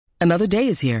Another day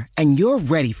is here, and you're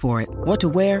ready for it. What to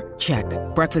wear? Check.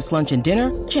 Breakfast, lunch, and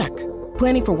dinner? Check.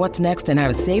 Planning for what's next and how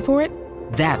to save for it?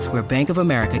 That's where Bank of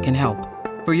America can help.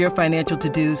 For your financial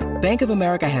to-dos, Bank of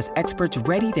America has experts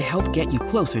ready to help get you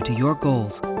closer to your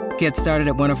goals. Get started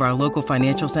at one of our local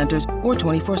financial centers or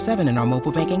 24/7 in our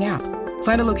mobile banking app.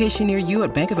 Find a location near you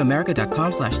at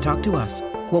bankofamerica.com/talktous.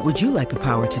 What would you like the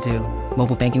power to do?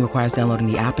 Mobile banking requires downloading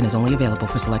the app and is only available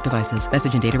for select devices.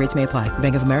 Message and data rates may apply.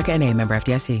 Bank of America N.A., member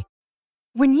FDIC.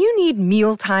 When you need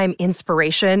mealtime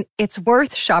inspiration, it's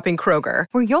worth shopping Kroger,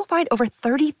 where you'll find over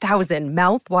 30,000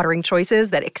 mouth-watering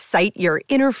choices that excite your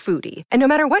inner foodie. And no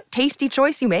matter what tasty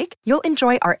choice you make, you'll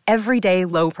enjoy our everyday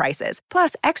low prices,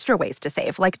 plus extra ways to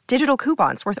save, like digital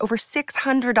coupons worth over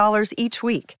 $600 each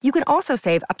week. You can also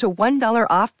save up to $1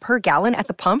 off per gallon at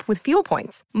the pump with fuel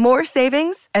points. More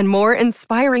savings and more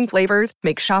inspiring flavors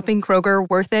make shopping Kroger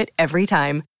worth it every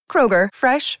time. Kroger,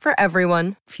 fresh for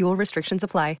everyone. Fuel restrictions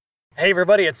apply. Hey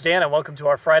everybody, it's Dan and welcome to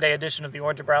our Friday edition of the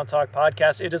Orange and Brown Talk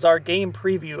podcast. It is our game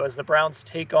preview as the Browns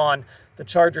take on the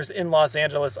Chargers in Los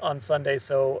Angeles on Sunday.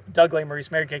 So Doug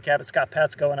Lesmerises, Mary Kay Cabot, Scott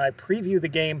Patsko, and I preview the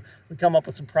game. We come up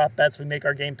with some prop bets. We make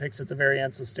our game picks at the very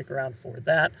end, so stick around for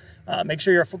that. Make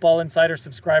sure you're a Football Insider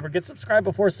subscriber. Get subscribed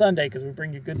before Sunday because we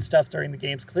bring you good stuff during the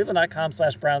games.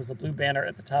 Cleveland.com/Browns, the blue banner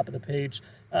at the top of the page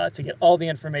to get all the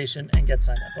information and get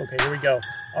signed up. Okay, here we go.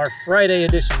 Our Friday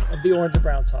edition of the Orange and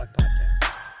Brown Talk podcast.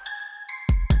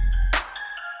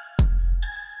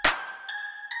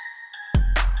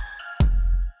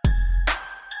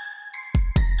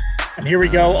 And here we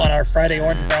go on our Friday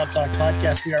Orange and Brown Talk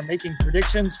podcast. We are making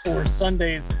predictions for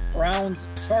Sunday's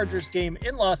Browns-Chargers game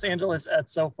in Los Angeles at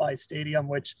SoFi Stadium,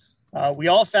 which we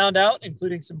all found out,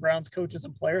 including some Browns coaches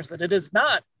and players, that it is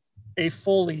not a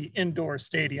fully indoor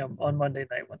stadium on Monday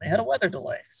night when they had a weather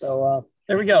delay. So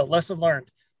there we go. Lesson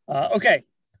learned. Okay,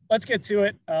 let's get to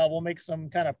it. We'll make some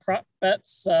kind of prop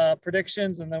bets,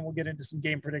 predictions, and then we'll get into some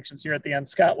game predictions here at the end.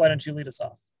 Scott, why don't you lead us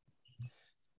off?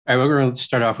 All right, we're going to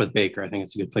start off with Baker. I think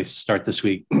it's a good place to start this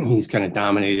week. He's kind of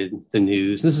dominated the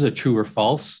news. This is a true or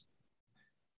false.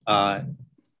 And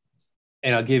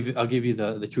I'll give you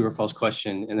the true or false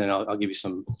question, and then I'll give you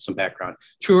some background.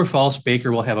 True or false,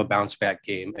 Baker will have a bounce back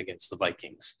game against the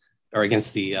Vikings or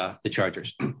against the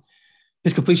Chargers.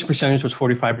 His completion percentage was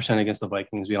 45% against the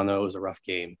Vikings. We all know it was a rough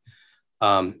game.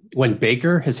 When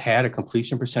Baker has had a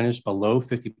completion percentage below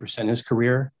 50% in his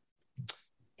career,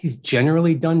 he's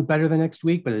generally done better the next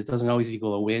week, but it doesn't always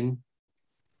equal a win.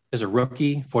 As a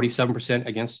rookie, 47%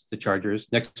 against the Chargers.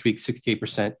 Next week,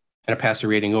 68% and a passer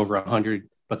rating over 100,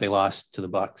 but they lost to the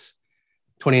Bucs.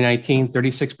 2019,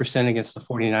 36% against the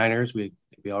 49ers. We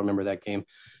all remember that game.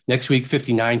 Next week,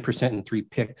 59% and 3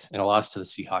 picks and a loss to the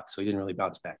Seahawks, so he didn't really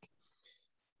bounce back.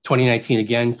 2019,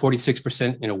 again,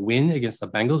 46% in a win against the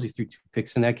Bengals. He threw 2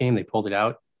 picks in that game. They pulled it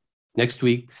out. Next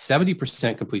week,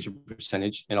 70% completion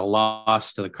percentage and a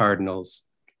loss to the Cardinals.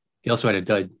 He also had a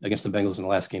dud against the Bengals in the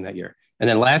last game that year. And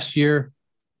then last year,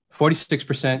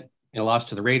 46% in a loss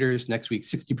to the Raiders. Next week,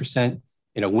 60%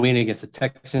 in a win against the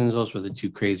Texans. Those were the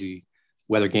 2 crazy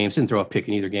weather games. Didn't throw a pick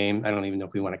in either game. I don't even know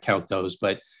if we want to count those.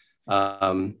 But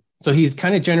so he's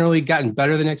kind of generally gotten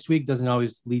better the next week. Doesn't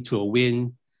always lead to a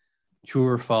win. True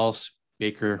or false,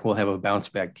 Baker will have a bounce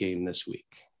back game this week.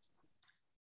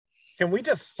 Can we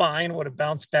define what a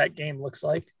bounce back game looks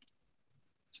like?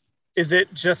 Is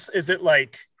it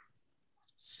like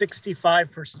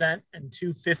 65% and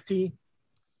 250?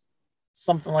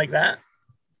 Something like that?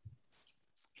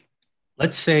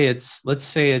 Let's say it's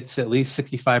at least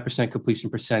 65%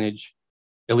 completion percentage,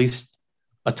 at least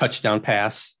a touchdown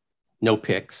pass, no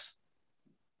picks.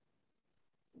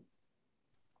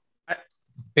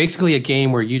 Basically a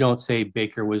game where you don't say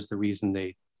Baker was the reason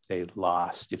they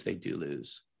lost if they do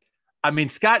lose. I mean,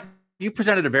 Scott, you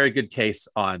presented a very good case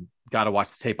on Gotta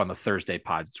Watch the Tape on the Thursday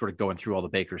pod, sort of going through all the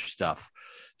Baker stuff.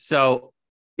 So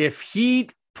if he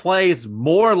plays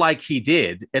more like he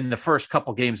did in the first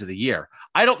couple games of the year,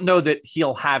 I don't know that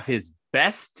he'll have his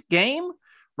best game,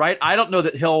 right? I don't know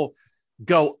that he'll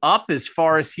go up as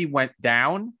far as he went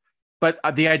down, but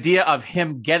the idea of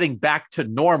him getting back to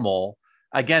normal,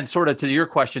 again, sort of to your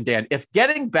question, Dan, if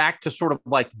getting back to sort of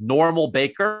like normal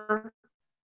Baker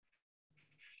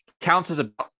counts as a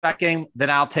back game,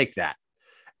 then I'll take that.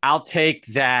 I'll take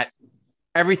that.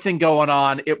 Everything going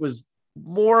on, it was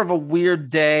more of a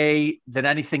weird day than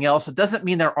anything else. It doesn't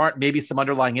mean there aren't maybe some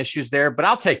underlying issues there, but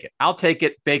I'll take it. I'll take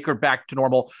it. Baker back to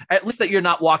normal. At least that you're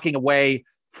not walking away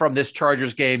from this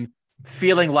Chargers game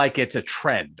feeling like it's a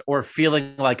trend or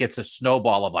feeling like it's a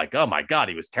snowball of like, oh my God,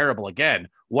 he was terrible again.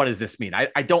 What does this mean?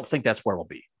 I don't think that's where we'll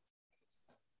be.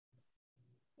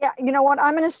 Yeah, you know what?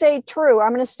 I'm going to say true. I'm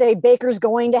going to say Baker's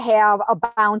going to have a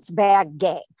bounce back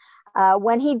game.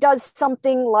 When he does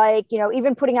something like,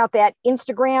 even putting out that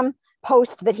Instagram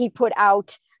post that he put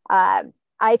out,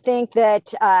 I think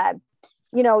that,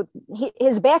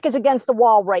 his back is against the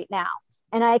wall right now.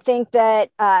 And I think that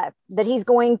he's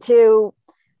going to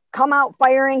come out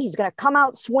firing. He's going to come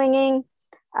out swinging.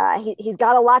 He's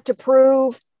got a lot to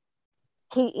prove.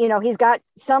 He's got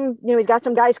some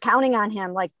guys counting on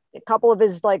him, like a couple of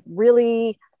his like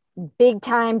really big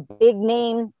time, big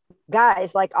name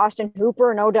guys like Austin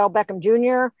Hooper and Odell Beckham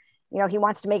Jr. He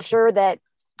wants to make sure that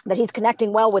he's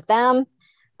connecting well with them.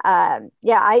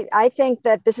 I think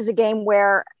that this is a game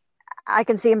where I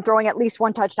can see him throwing at least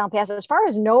one touchdown pass. As far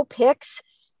as no picks,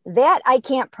 that I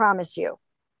can't promise you.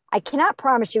 I cannot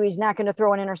promise you he's not going to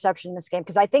throw an interception in this game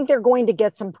because I think they're going to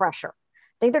get some pressure.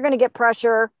 I think they're going to get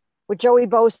pressure with Joey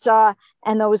Bosa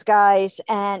and those guys.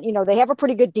 And, they have a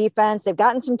pretty good defense. They've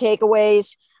gotten some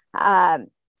takeaways.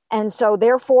 And so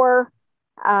therefore,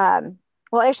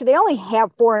 actually they only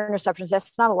have 4 interceptions.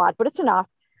 That's not a lot, but it's enough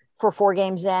for 4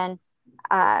 games in.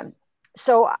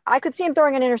 So I could see him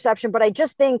throwing an interception, but I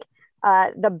just think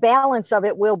the balance of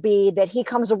it will be that he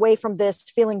comes away from this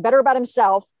feeling better about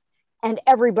himself and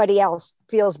everybody else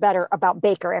feels better about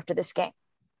Baker after this game.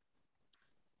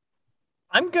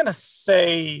 I'm going to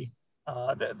say,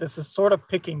 this is sort of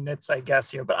picking nits, I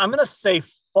guess, here, but I'm going to say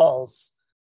false,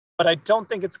 but I don't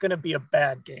think it's going to be a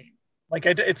bad game. Like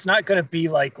it's not going to be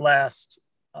like last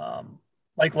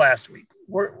week.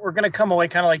 We're going to come away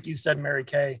kind of like you said, Mary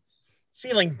Kay,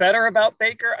 feeling better about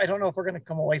Baker. I don't know if we're going to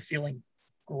come away feeling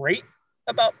great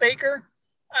about Baker.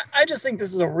 I just think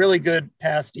this is a really good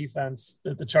pass defense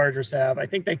that the Chargers have. I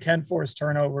think they can force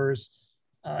turnovers.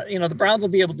 The Browns will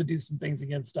be able to do some things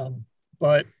against them,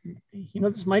 but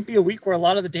this might be a week where a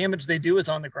lot of the damage they do is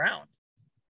on the ground.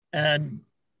 And,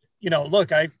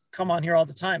 look, I come on here all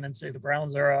the time and say the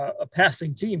Browns are a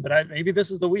passing team, but maybe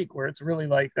this is the week where it's really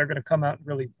like they're going to come out and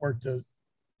really work to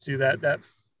that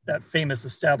famous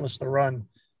establish the run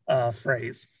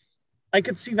phrase. I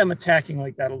could see them attacking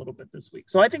like that a little bit this week.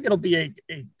 So I think it'll be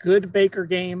a good Baker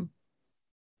game.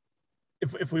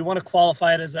 If we want to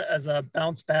qualify it as a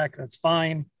bounce back, that's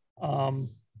fine.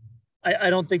 I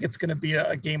don't think it's going to be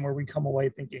a game where we come away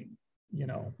thinking,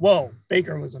 whoa,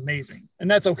 Baker was amazing. And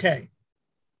that's okay.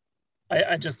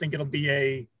 I just think it'll be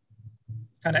a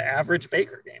kind of average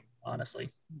Baker game, honestly.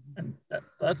 And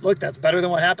that's better than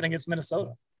what happened against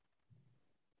Minnesota.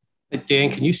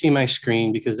 Dan, can you see my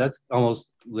screen? Because that's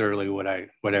almost literally what I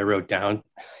wrote down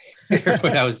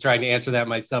when I was trying to answer that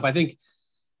myself. I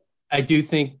do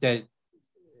think that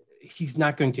he's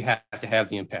not going to have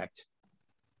the impact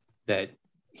that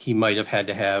he might have had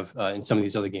to have in some of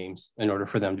these other games in order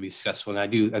for them to be successful. And I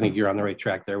think you're on the right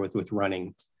track there with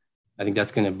running. I think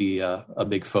that's going to be a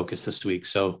big focus this week.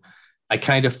 So I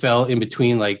kind of fell in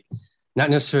between, like, not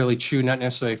necessarily true, not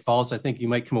necessarily false. I think you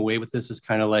might come away with this as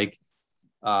kind of like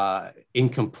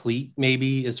incomplete,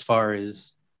 maybe, as far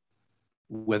as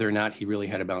whether or not he really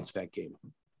had a bounce back game.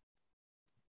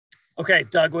 Okay,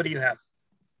 Doug, what do you have?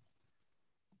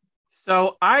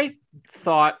 So I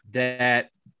thought that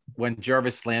when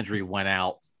Jarvis Landry went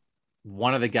out,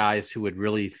 one of the guys who would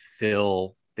really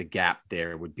fill the gap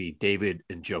there would be David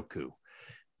Njoku.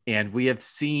 And we have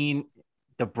seen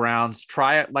the Browns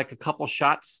try it like a couple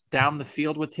shots down the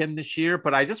field with him this year.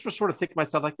 But I just was sort of thinking to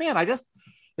myself, like, man,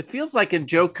 it feels like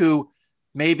Njoku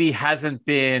maybe hasn't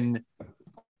been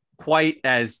quite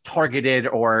as targeted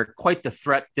or quite the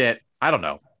threat that, I don't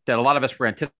know, that a lot of us were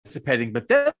anticipating. But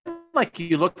then, like,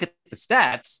 you look at the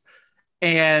stats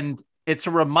and it's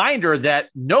a reminder that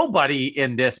nobody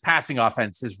in this passing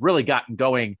offense has really gotten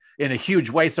going in a huge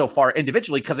way so far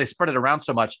individually because they spread it around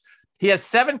so much. He has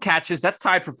 7 catches. That's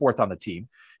tied for 4th on the team.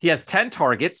 He has 10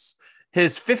 targets.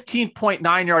 His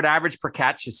 15.9 yard average per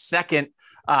catch is second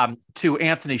to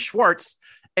Anthony Schwartz,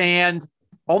 and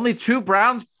only 2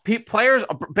 Browns players.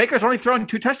 Baker's only thrown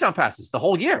 2 touchdown passes the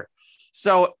whole year.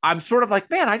 So I'm sort of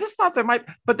like, man, I just thought there might,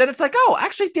 but then it's like, oh,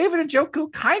 actually David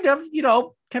Njoku kind of,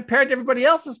 compared to everybody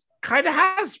else, kind of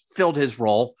has filled his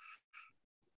role.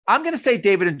 I'm going to say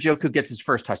David Njoku gets his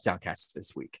first touchdown catch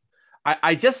this week.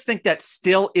 I just think that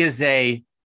still is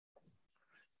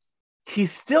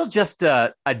he's still just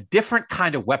a different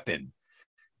kind of weapon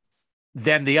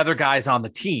than the other guys on the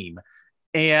team.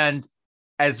 And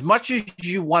as much as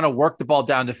you want to work the ball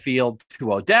down the field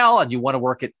to Odell and you want to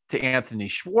work it to Anthony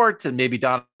Schwartz and maybe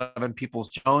Donovan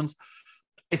Peoples-Jones,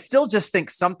 I still just think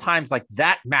sometimes like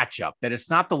that matchup, that it's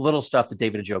not the little stuff to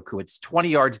David Njoku. It's 20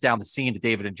 yards down the seam to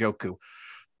David Njoku.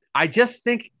 I just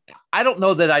think, I don't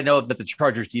know that I know that the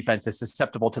Chargers defense is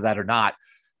susceptible to that or not,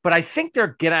 but I think they're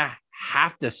going to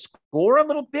have to score a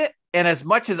little bit. And as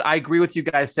much as I agree with you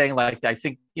guys saying, like, I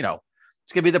think,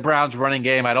 it's going to be the Browns running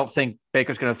game. I don't think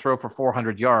Baker's going to throw for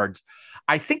 400 yards.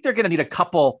 I think they're going to need a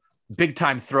couple big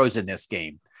time throws in this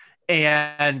game.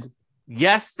 And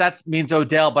yes, that means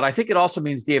Odell, but I think it also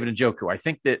means David Njoku. I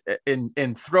think that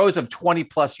in throws of 20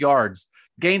 plus yards,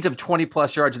 gains of 20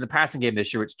 plus yards in the passing game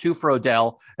this year, it's 2 for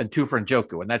Odell and 2 for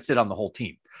Njoku, and that's it on the whole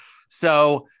team.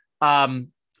 So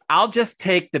I'll just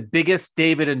take the biggest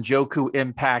David Njoku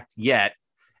impact yet.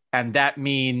 And that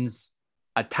means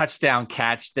a touchdown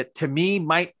catch that to me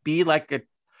might be like the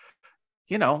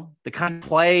kind of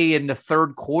play in the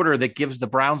third quarter that gives the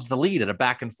Browns the lead in a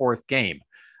back and forth game.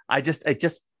 I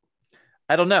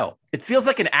don't know. It feels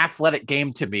like an athletic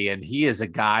game to me, and he is a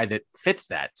guy that fits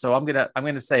that. So I'm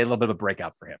gonna say a little bit of a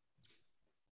breakout for him.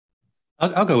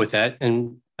 I'll go with that.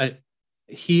 And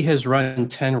he has run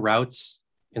 10 routes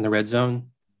in the red zone,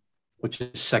 which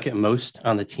is second most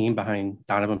on the team behind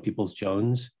Donovan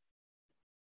Peoples-Jones.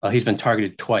 He's been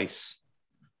targeted twice.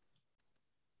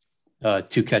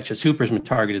 2 catches. Hooper's been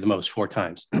targeted the most 4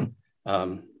 times.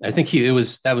 I think it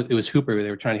was Hooper. They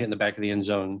were trying to hit in the back of the end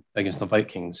zone against the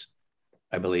Vikings,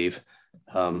 I believe.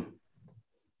 I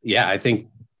think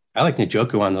I like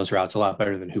Njoku on those routes a lot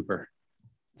better than Hooper.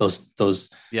 Those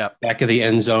back of the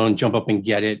end zone, jump up and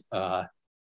get it,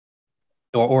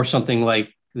 or something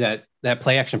like that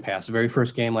play action pass, the very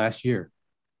first game last year,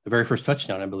 the very first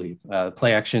touchdown, I believe,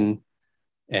 play action.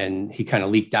 And he kind of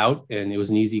leaked out, and it was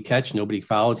an easy catch. Nobody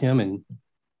followed him, and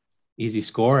easy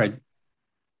score. It's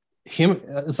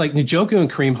like Njoku and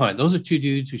Kareem Hunt. Those are 2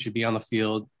 dudes who should be on the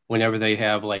field whenever they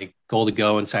have like goal to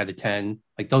go inside the 10.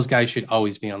 Like those guys should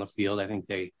always be on the field. I think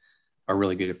they are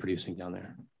really good at producing down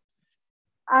there.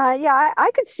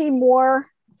 I could see more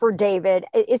for David.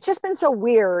 It's just been so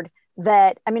weird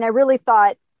that, I really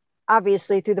thought,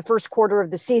 obviously, through the first quarter of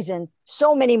the season,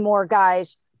 so many more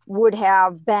guys would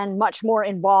have been much more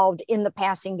involved in the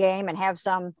passing game and have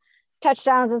some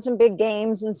touchdowns and some big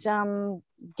games and some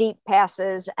deep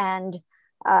passes. And,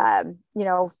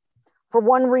 for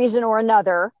one reason or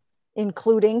another,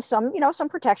 including some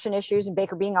protection issues and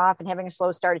Baker being off and having a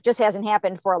slow start, it just hasn't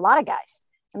happened for a lot of guys.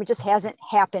 It just hasn't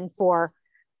happened for,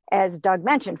 as Doug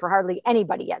mentioned, for hardly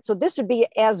anybody yet. So this would be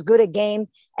as good a game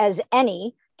as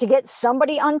any to get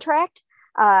somebody untracked.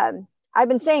 I've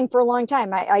been saying for a long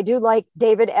time, I do like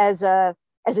David as a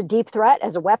deep threat,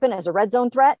 as a weapon, as a red zone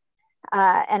threat.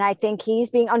 And I think he's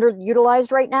being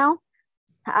underutilized right now,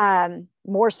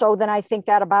 more so than I think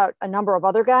that about a number of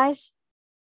other guys.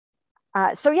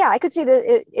 I could see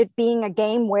it being a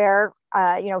game where,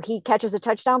 he catches a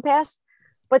touchdown pass,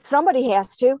 but somebody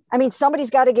has to. Somebody's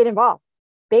got to get involved.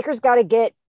 Baker's got to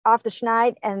get off the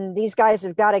schneid, and these guys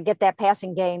have got to get that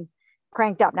passing game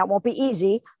cranked up. Now, it won't be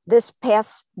easy. This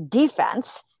pass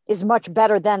defense is much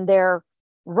better than their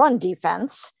run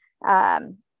defense.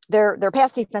 Their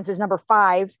pass defense is number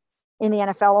 5 in the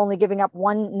NFL, only giving up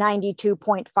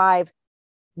 192.5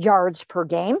 yards per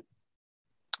game.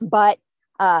 But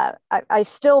I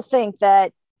still think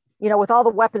that, with all the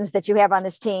weapons that you have on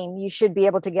this team, you should be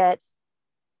able to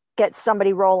get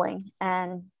somebody rolling.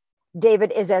 And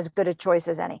David is as good a choice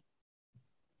as any.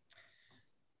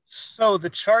 So the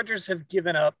Chargers have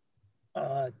given up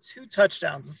 2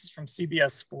 touchdowns. This is from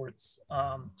CBS Sports.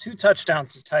 2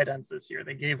 touchdowns to tight ends this year.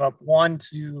 They gave up 1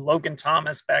 to Logan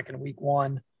Thomas back in week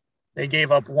 1. They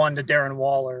gave up 1 to Darren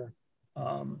Waller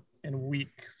in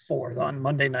week 4 on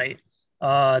Monday night.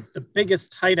 The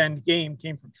biggest tight end game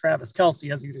came from Travis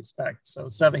Kelce, as you'd expect. So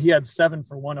he had 7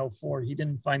 for 104. He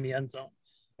didn't find the end zone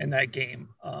in that game.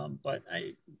 But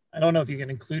I don't know if you can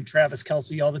include Travis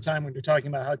Kelce all the time when you're talking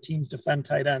about how teams defend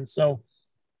tight ends. So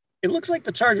it looks like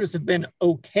the Chargers have been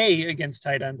okay against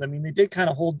tight ends. They did kind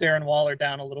of hold Darren Waller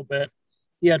down a little bit.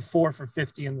 He had 4 for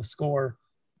 50 in the score,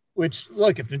 which,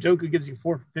 look, if Njoku gives you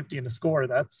 4 for 50 in the score,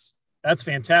 that's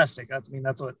fantastic.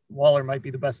 That's what Waller might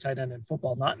be the best tight end in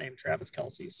football, not named Travis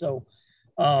Kelce. So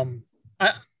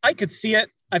I could see it.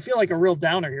 I feel like a real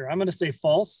downer here. I'm going to say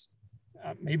false.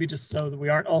 Maybe just so that we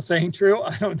aren't all saying true.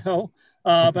 I don't know.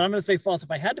 But I'm going to say false.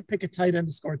 If I had to pick a tight end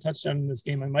to score a touchdown in this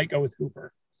game, I might go with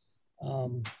Hooper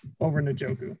over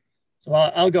Njoku. So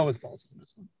I'll go with false on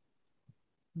this one.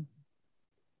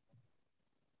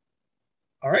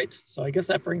 All right. So I guess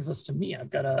that brings us to me. I've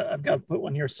got to put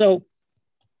one here. So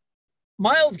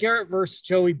Myles Garrett versus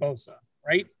Joey Bosa,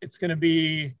 right? It's going to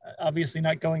be obviously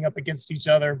not going up against each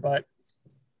other, but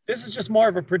this is just more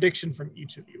of a prediction from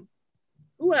each of you.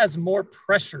 Who has more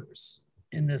pressures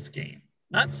in this game?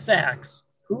 Not sacks.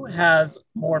 Who has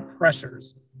more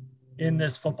pressures in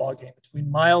this football game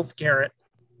between Myles Garrett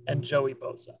and Joey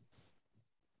Bosa?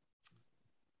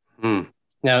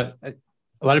 Now,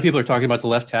 A lot of people are talking about the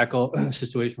left tackle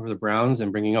situation for the Browns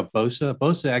and bringing up Bosa.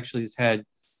 Bosa actually has had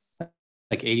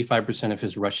like 85% of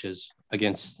his rushes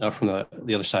against from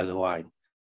the other side of the line.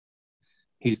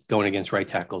 He's going against right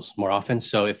tackles more often.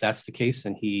 So if that's the case,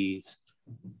 then he's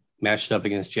matched up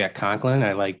against Jack Conklin.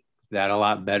 I like that a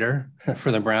lot better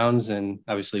for the Browns, and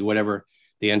obviously whatever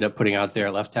they end up putting out there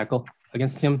at left tackle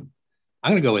against him.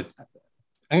 I'm gonna go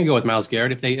with Myles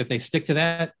Garrett if they stick to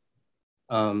that.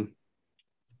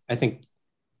 I think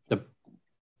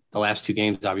the last two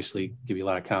games obviously give you a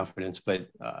lot of confidence, but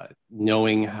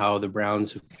knowing how the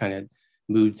Browns have kind of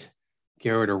moved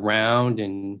Garrett around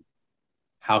and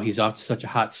how he's off to such a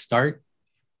hot start,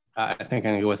 I think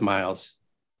I'm gonna go with Myles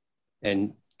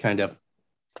and kind of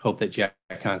hope that Jack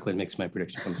Conklin makes my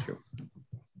prediction come true.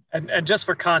 And just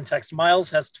for context, Myles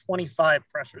has 25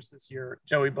 pressures this year.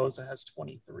 Joey Bosa has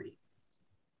 23.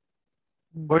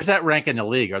 Where's that rank in the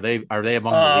league? Are they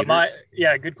among the leaders?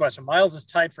 Good question. Myles is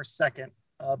tied for second.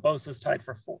 Bosa is tied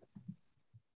for fourth.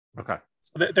 Okay.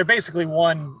 So they're basically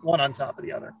one on top of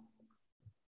the other.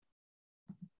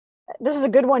 This is a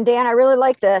good one, Dan. I really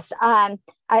like this.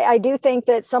 I do think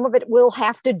that some of it will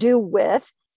have to do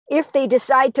with if they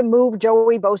decide to move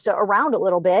Joey Bosa around a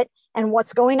little bit and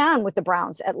what's going on with the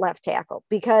Browns at left tackle.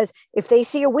 Because if they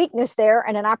see a weakness there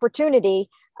and an opportunity,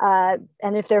 and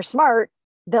if they're smart,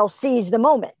 they'll seize the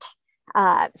moment.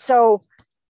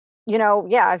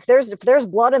 If there's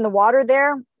blood in the water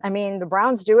there, I mean, the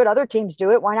Browns do it, other teams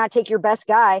do it. Why not take your best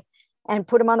guy and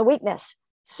put him on the weakness?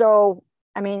 So,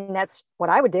 I mean, that's what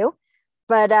I would do.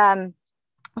 But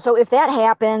so if that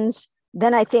happens,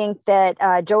 then I think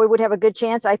that Joey would have a good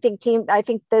chance. I think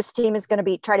this team is going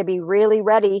to try to be really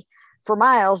ready for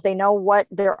Myles. They know what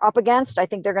they're up against. I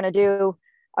think they're going to do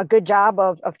a good job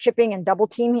of chipping and double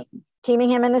teaming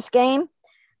him in this game.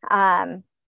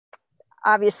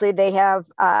 Obviously, they have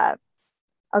a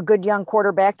good young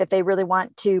quarterback that they really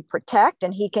want to protect,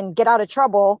 and he can get out of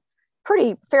trouble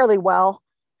fairly well.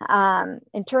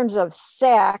 In terms of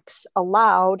sacks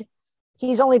allowed,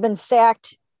 he's only been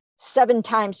sacked 7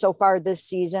 times so far this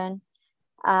season.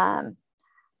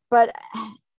 But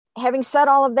having said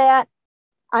all of that,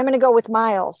 I'm going to go with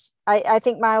Myles. I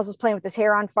think Myles is playing with his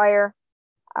hair on fire.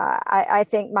 I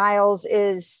think Myles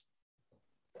is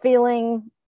feeling,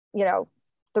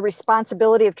 the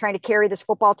responsibility of trying to carry this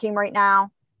football team right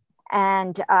now.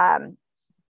 And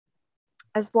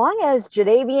as long as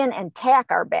Jadeveon and Tack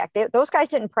are back, those guys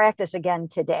didn't practice again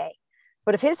today.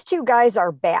 But if his 2 guys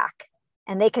are back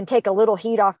and they can take a little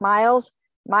heat off Myles,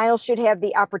 Myles should have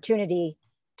the opportunity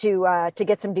to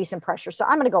get some decent pressure. So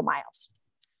I'm going to go Myles.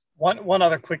 One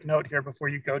other quick note here before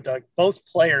you go, Doug. Both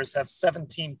players have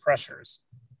 17 pressures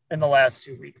in the last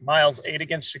 2 weeks. Myles 8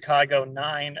 against Chicago,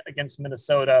 9 against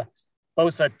Minnesota.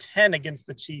 Bosa 10 against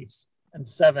the Chiefs and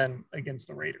 7 against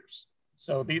the Raiders.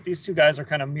 So these 2 guys are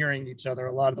kind of mirroring each other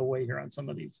a lot of the way here on some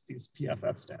of these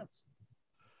PFF stats.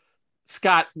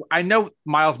 Scott, I know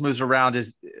Myles moves around.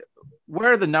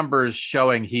 Where are the numbers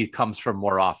showing he comes from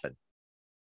more often?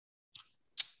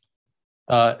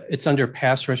 It's under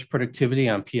pass rush productivity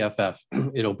on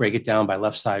PFF. It'll break it down by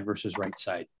left side versus right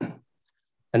side.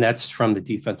 And that's from the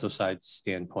defensive side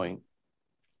standpoint.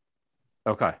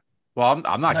 Okay. Well,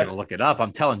 I'm not going to look it up.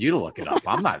 I'm telling you to look it up.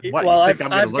 I'm not. What, well, I've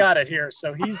got it here.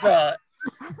 So he's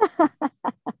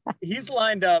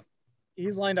lined up.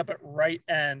 He's lined up at right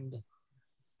end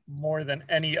more than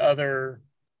any other,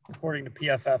 according to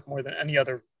PFF, more than any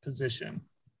other position.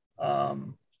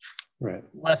 Right.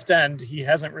 Left end, he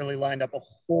hasn't really lined up a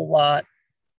whole lot.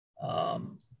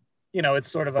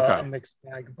 It's sort of a mixed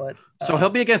bag, but so he'll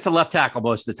be against the left tackle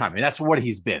most of the time. I mean, that's what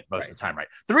he's been most of the time, right?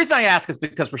 The reason I ask is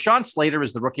because Rashawn Slater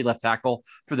is the rookie left tackle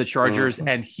for the Chargers,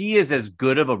 and he is as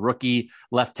good of a rookie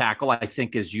left tackle, I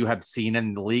think, as you have seen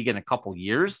in the league in a couple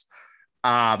years.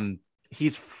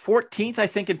 He's 14th, I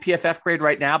think, in PFF grade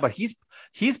right now, but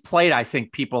he's played, I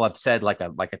think people have said, like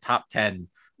a top 10,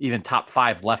 even top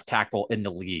 5 left tackle in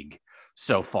the league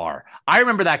so far. I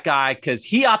remember that guy because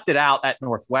he opted out at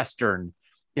Northwestern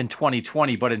in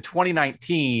 2020, but in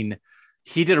 2019,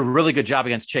 he did a really good job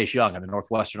against Chase Young in the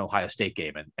Northwestern Ohio State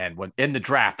game. And when in the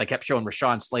draft, I kept showing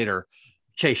Rashawn Slater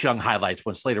Chase Young highlights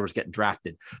when Slater was getting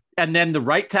drafted. And then the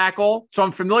right tackle. So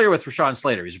I'm familiar with Rashawn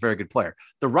Slater. He's a very good player.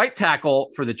 The right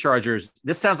tackle for the Chargers,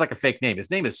 this sounds like a fake name. His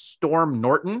name is Storm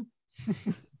Norton,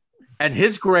 and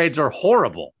his grades are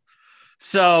horrible.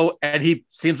 So, and he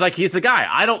seems like he's the guy.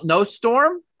 I don't know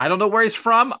Storm. I don't know where he's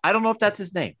from. I don't know if that's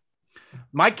his name.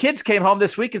 My kids came home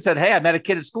this week and said, "Hey, I met a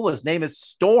kid at school. His name is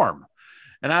Storm."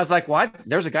 And I was like, well,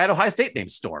 there's a guy at Ohio State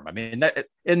named Storm. I mean,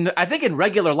 I think in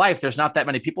regular life, there's not that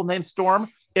many people named Storm.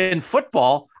 In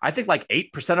football, I think like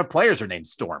 8% of players are named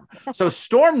Storm. So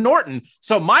Storm Norton.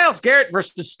 So Myles Garrett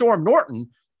versus Storm Norton.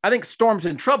 I think Storm's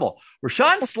in trouble.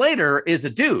 Rashawn Slater is a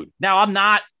dude. Now, I'm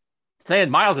not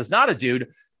saying Myles is not a dude,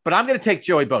 but I'm going to take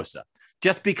Joey Bosa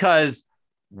just because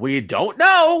we don't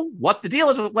know what the deal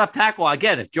is with left tackle.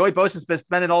 Again, if Joey Bosa's been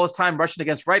spending all his time rushing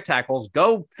against right tackles,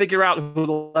 go figure out who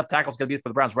the left tackle is going to be for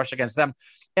the Browns, rush against them.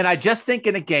 And I just think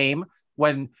in a game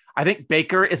when I think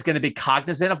Baker is going to be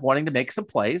cognizant of wanting to make some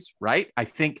plays, right? I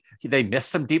think they missed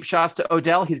some deep shots to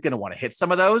Odell. He's going to want to hit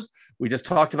some of those. We just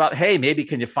talked about, hey, maybe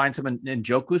can you find some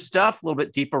Njoku stuff, a little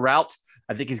bit deeper routes.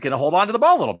 I think he's going to hold on to the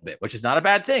ball a little bit, which is not a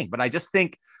bad thing. But I just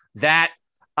think that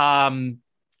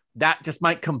that just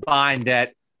might combine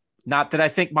that. Not that I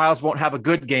think Myles won't have a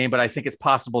good game, but I think it's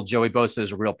possible Joey Bosa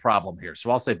is a real problem here. So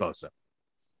I'll say Bosa.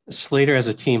 Slater has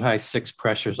a team high 6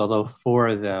 pressures, although 4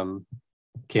 of them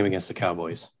came against the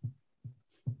Cowboys.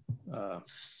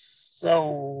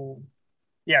 So,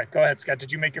 yeah, go ahead, Scott.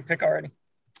 Did you make your pick already?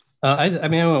 I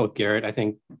went with Garrett. I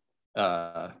think,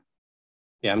 I'm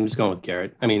just going with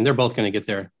Garrett. I mean, they're both going to get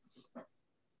their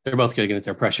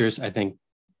pressures. I think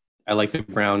I like the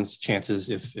Browns'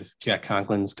 chances if Jack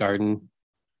Conklin's guarding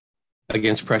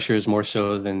against pressures more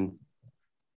so than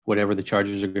whatever the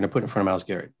Chargers are going to put in front of Myles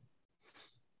Garrett.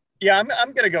 Yeah,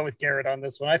 I'm going to go with Garrett on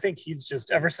this one. I think he's just,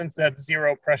 ever since that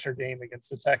 0 pressure game against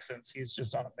the Texans, he's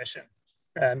just on a mission.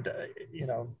 And,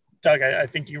 Doug, I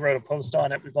think you wrote a post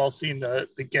on it. We've all seen the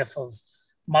gif of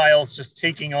Myles just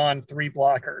taking on 3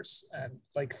 blockers. And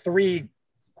it's like 3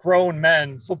 grown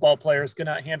men, football players,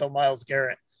 cannot handle Myles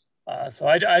Garrett. So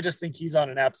I just think he's on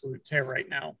an absolute tear right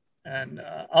now. And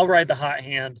I'll ride the hot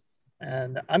hand.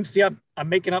 And I'm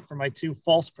making up for my 2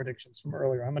 false predictions from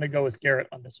earlier. I'm going to go with Garrett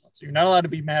on this one. So you're not allowed to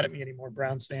be mad at me anymore,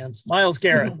 Browns fans. Myles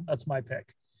Garrett, that's my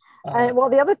pick. Well,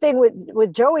 the other thing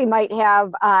with Joey might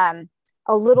have a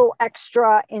little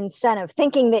extra incentive,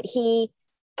 thinking that he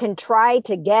can try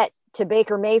to get to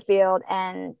Baker Mayfield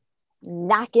and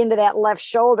knock into that left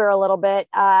shoulder a little bit.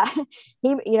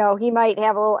 He might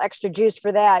have a little extra juice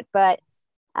for that, but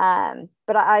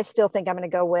I still think I'm going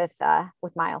to go with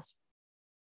Myles.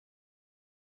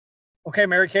 Okay,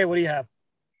 Mary Kay, what do you have?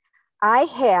 I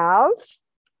have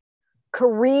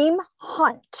Kareem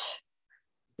Hunt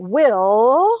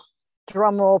will,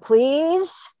 drumroll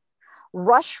please,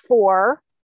 rush for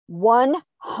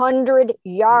 100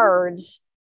 yards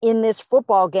in this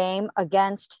football game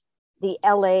against the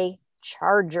LA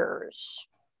Chargers.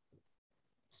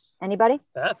 Anybody?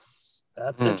 That's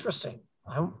interesting.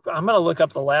 I'm going to look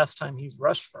up the last time he's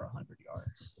rushed for 100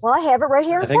 yards. Well, I have it right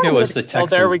here. I think it was the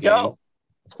Texans. Oh, there we game. go.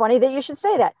 It's funny that you should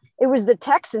say that. It was the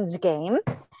Texans game,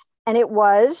 and it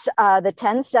was the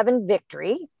 10-7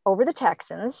 victory over the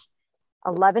Texans,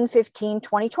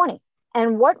 11-15-2020.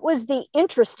 And what was the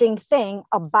interesting thing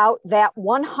about that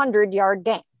 100-yard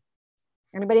game?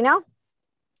 Anybody know?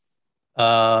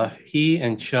 He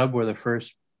and Chubb were the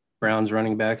first Browns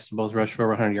running backs to both rush for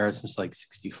 100 yards since like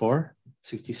 64,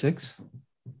 66.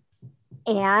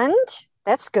 And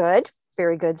that's good.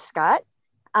 Very good, Scott.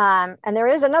 And there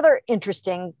is another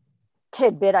interesting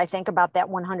tidbit, I think, about that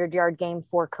 100-yard game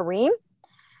for Kareem.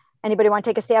 Anybody want to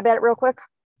take a stab at it real quick?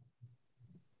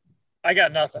 I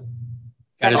got nothing.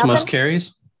 Got his most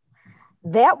carries?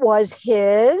 That was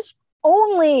his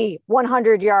only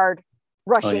 100-yard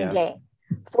rushing game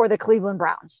for the Cleveland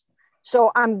Browns.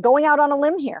 So I'm going out on a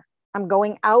limb here. I'm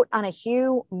going out on a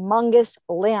humongous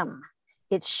limb.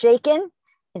 It's shaken.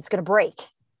 It's going to break,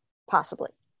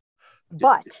 possibly.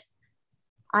 But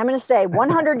I'm going to say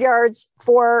 100 yards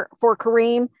for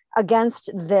Kareem against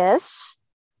this,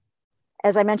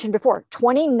 as I mentioned before,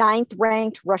 29th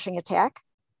ranked rushing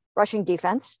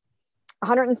defense,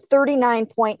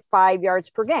 139.5 yards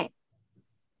per game.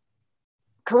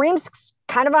 Kareem's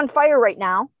kind of on fire right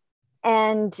now.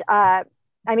 And I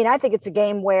think it's a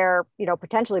game where,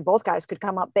 potentially both guys could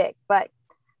come up big, but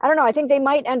I don't know. I think they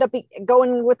might end up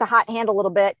going with the hot hand a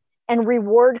little bit and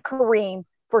reward Kareem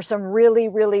for some really,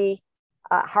 really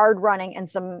hard running and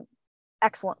some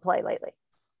excellent play lately.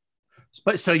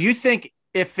 But so you think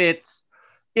if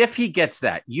he gets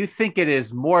that, you think it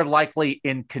is more likely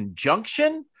in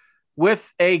conjunction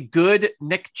with a good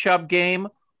Nick Chubb game,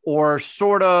 or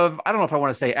sort of, I don't know if I want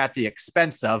to say at the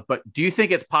expense of, but do you think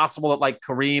it's possible that like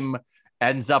Kareem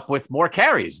ends up with more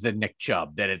carries than Nick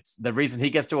Chubb, that it's the reason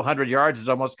he gets to 100 yards is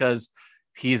almost because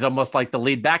he's almost like the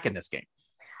lead back in this game?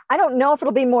 I don't know if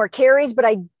it'll be more carries, but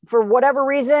for whatever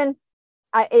reason,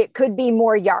 it could be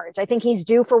more yards. I think he's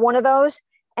due for one of those.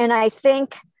 And I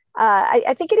think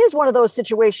it is one of those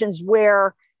situations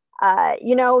where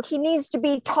He needs to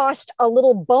be tossed a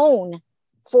little bone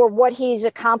for what he's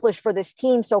accomplished for this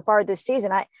team so far this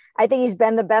season. I think he's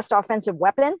been the best offensive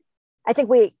weapon. I think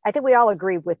we all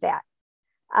agree with that.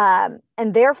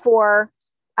 And therefore,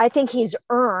 I think he's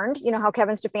earned, how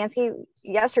Kevin Stefanski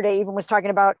yesterday even was talking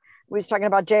about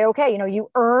JOK, you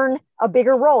earn a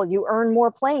bigger role, you earn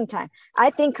more playing time. I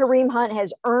think Kareem Hunt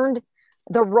has earned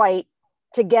the right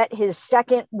to get his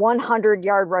second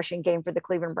 100-yard rushing game for the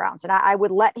Cleveland Browns. And I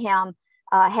would let him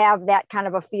have that kind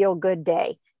of a feel-good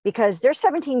day, because there's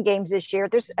 17 games this year.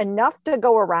 There's enough to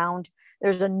go around.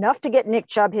 There's enough to get Nick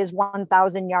Chubb his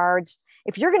 1,000 yards.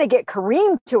 If you're going to get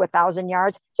Kareem to 1,000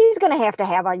 yards, he's going to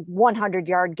have a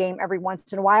 100-yard game every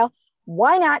once in a while.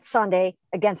 Why not Sunday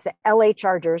against the LA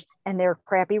Chargers and their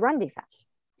crappy run defense?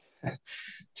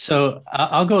 So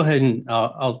I'll go ahead and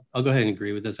I'll go ahead and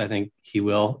agree with this. I think he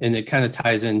will, and it kind of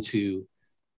ties into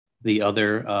the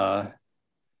other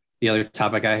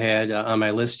topic I had on my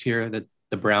list here, that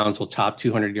the Browns will top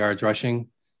 200 yards rushing.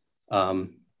 I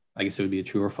guess it would be a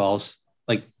true or false.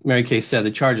 Like Mary Kay said,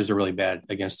 the Chargers are really bad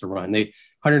against the run. They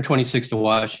 126 to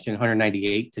Washington,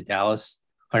 198 to Dallas,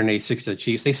 186 to the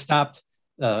Chiefs. They stopped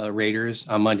Raiders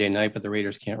on Monday night, but the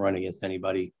Raiders can't run against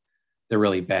anybody. They're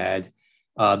really bad.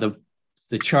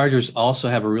 The Chargers also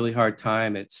have a really hard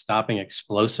time at stopping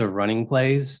explosive running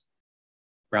plays.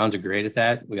 Browns are great at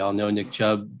that. We all know Nick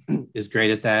Chubb is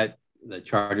great at that. The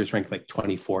Chargers rank like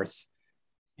 24th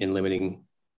in limiting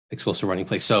explosive running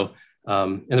plays. So,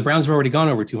 and the Browns have already gone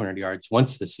over 200 yards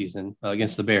once this season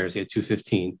against the Bears. They had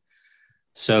 215.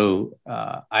 So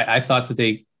I thought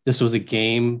that this was a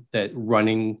game that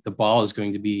running the ball is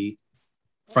going to be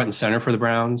front and center for the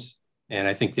Browns. And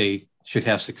I think they should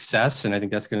have success. And I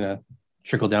think that's going to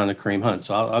trickle down to Kareem Hunt.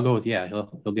 So I'll go with,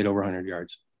 he'll get over 100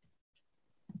 yards.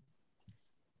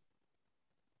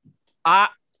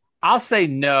 I'll say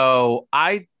no.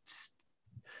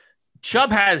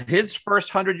 Chubb has his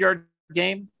first 100-yard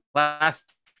game last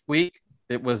week.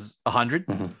 It was 100.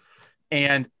 Mm-hmm.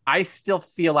 And I still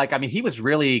feel like, he was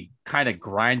really kind of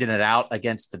grinding it out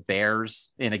against the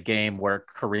Bears in a game where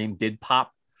Kareem did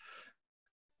pop.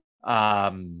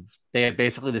 They had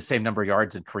basically the same number of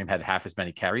yards, and Kareem had half as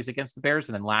many carries against the Bears.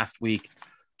 And then last week,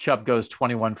 Chubb goes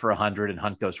 21 for 100 and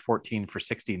Hunt goes 14 for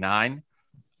 69.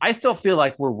 I still feel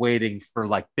like we're waiting for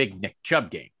like big Nick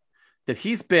Chubb game, that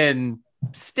he's been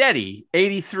steady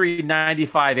 83,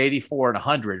 95, 84, and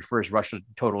 100 for his rushing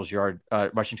totals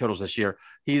this year.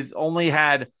 He's only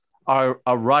had a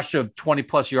rush of 20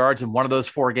 plus yards in one of those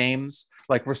 4 games.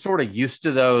 Like, we're sort of used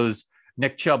to those.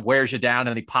 Nick Chubb wears you down and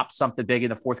then he pops something big in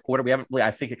the fourth quarter. We haven't really,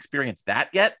 I think, experienced that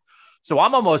yet. So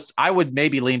I would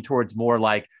maybe lean towards more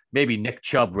like maybe Nick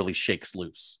Chubb really shakes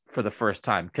loose for the first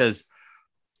time, because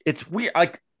it's weird.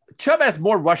 Like, Chubb has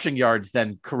more rushing yards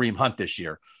than Kareem Hunt this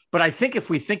year. But I think if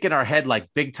we think in our head like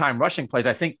big time rushing plays,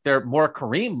 I think there are more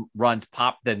Kareem runs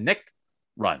pop than Nick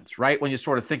runs, right? When you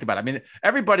sort of think about it.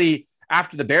 Everybody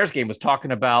after the Bears game was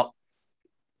talking about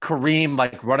Kareem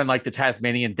like running like the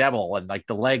Tasmanian devil and like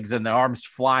the legs and the arms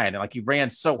flying. And like he ran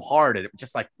so hard, and it was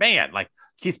just like, man, like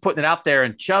he's putting it out there.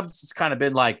 And Chubb's has kind of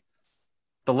been like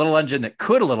the little engine that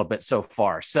could a little bit so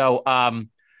far. So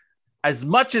as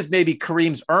much as maybe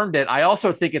Kareem's earned it, I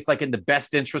also think it's like in the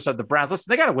best interest of the Browns.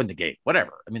 Listen, they got to win the game,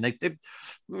 whatever. They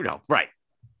right.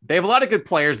 They have a lot of good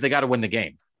players. They got to win the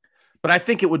game. But I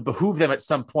think it would behoove them at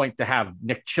some point to have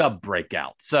Nick Chubb break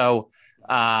out. So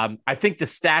I think the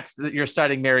stats that you're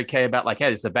citing, Mary Kay, about like,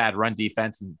 hey, it's a bad run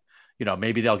defense and,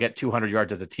 maybe they'll get 200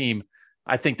 yards as a team.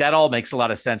 I think that all makes a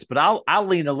lot of sense. But I'll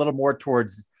lean a little more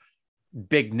towards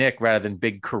big Nick rather than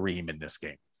big Kareem in this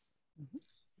game.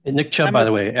 And Nick Chubb, by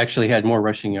the way, actually had more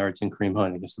rushing yards than Kareem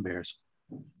Hunt against the Bears.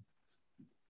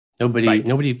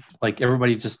 Nobody, like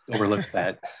everybody just overlooked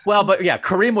that. Well, but yeah,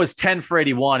 Kareem was 10 for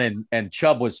 81 and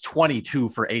Chubb was 22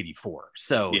 for 84.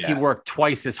 So he worked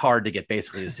twice as hard to get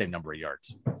basically the same number of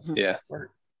yards. Yeah.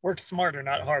 Work smarter,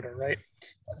 not harder, right?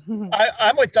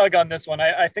 I'm with Doug on this one.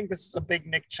 I think this is a big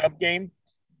Nick Chubb game.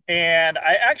 And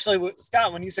I actually,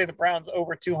 Scott, when you say the Browns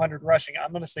over 200 rushing,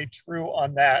 I'm going to say true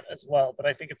on that as well. But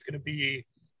I think it's going to be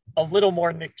a little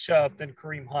more Nick Chubb than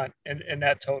Kareem Hunt in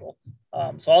that total.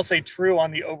 So I'll say true on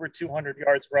the over 200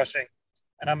 yards rushing.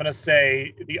 And I'm going to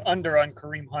say the under on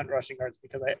Kareem Hunt rushing yards,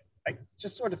 because I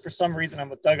just sort of, for some reason, I'm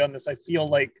with Doug on this. I feel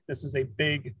like this is a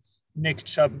big Nick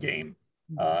Chubb game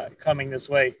coming this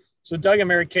way. So Doug and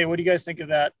Mary Kay, what do you guys think of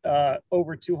that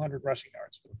over 200 rushing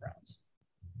yards for the Browns?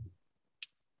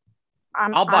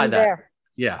 I'll buy that. There.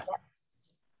 Yeah.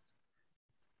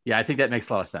 Yeah, I think that makes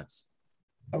a lot of sense.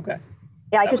 Okay.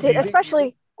 Yeah, I can see,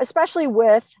 especially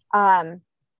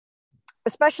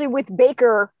with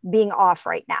Baker being off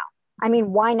right now.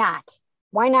 Why not?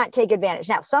 Why not take advantage?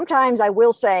 Now, sometimes I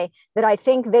will say that I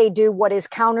think they do what is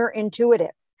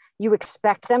counterintuitive. You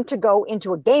expect them to go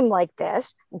into a game like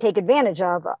this and take advantage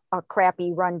of a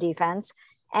crappy run defense,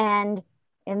 and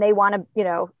they want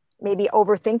to, maybe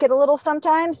overthink it a little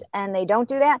sometimes, and they don't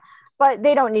do that. But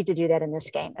they don't need to do that in this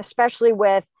game, especially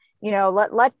with,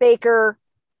 let Baker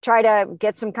try to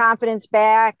get some confidence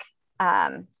back,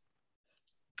 and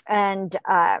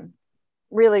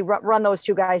really run those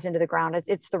two guys into the ground.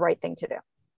 It's the right thing to do.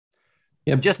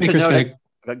 Yeah, just Baker's to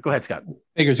note. Go ahead, Scott.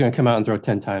 Baker's going to come out and throw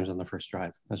 10 times on the first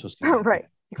drive. That's what's going to happen. Right.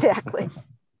 Exactly.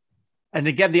 And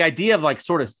again, the idea of like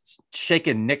sort of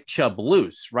shaking Nick Chubb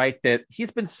loose, right? That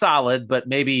he's been solid, but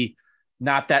maybe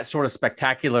not that sort of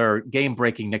spectacular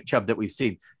game-breaking Nick Chubb that we've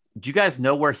seen. Do you guys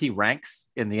know where he ranks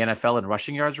in the NFL in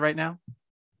rushing yards right now?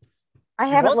 I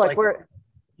haven't looked.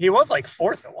 He was like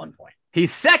fourth at one point.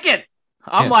 He's second.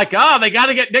 I'm like, they got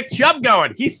to get Nick Chubb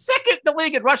going. He's second in the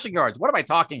league in rushing yards. What am I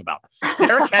talking about?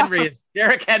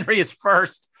 Derrick Henry is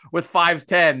first with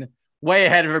 5'10", way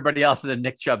ahead of everybody else, and then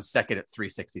Nick Chubb's second at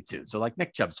 362. So like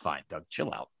Nick Chubb's fine. Doug,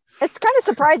 chill out. It's kind of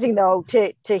surprising though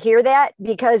to hear that,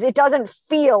 because it doesn't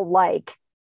feel like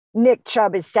Nick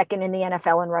Chubb is second in the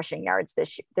NFL in rushing yards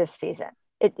this season.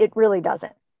 It really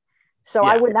doesn't. So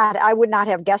yeah. I would not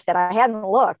have guessed that. I hadn't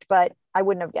looked, but I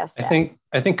wouldn't have guessed that.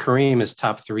 I think Kareem is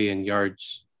top 3 in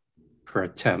yards per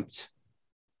attempt,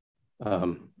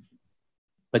 but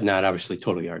not obviously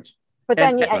total yards. But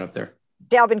then up there.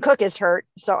 Dalvin Cook is hurt,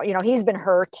 so he's been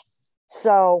hurt.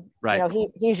 So right.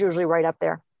 He's usually right up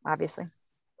there, obviously.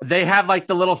 They have like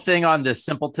the little thing on the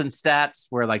Simpleton stats,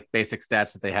 where like basic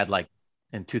stats that they had like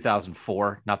in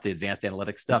 2004, not the advanced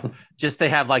analytics stuff. Just they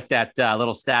have like that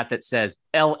little stat that says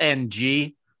LNG.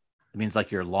 It means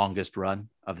like your longest run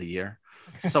of the year.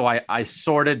 So I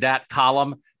sorted that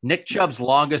column. Nick Chubb's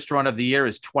longest run of the year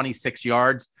is 26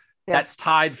 yards. Yeah. That's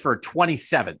tied for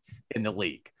 27th in the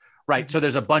league, right? So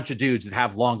there's a bunch of dudes that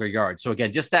have longer yards. So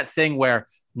again, just that thing where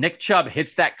Nick Chubb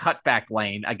hits that cutback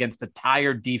lane against a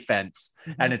tired defense,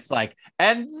 and it's like,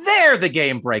 and there the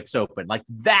game breaks open. Like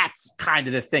that's kind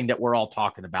of the thing that we're all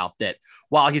talking about, that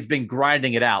while he's been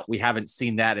grinding it out, we haven't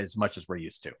seen that as much as we're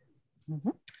used to. Mm-hmm.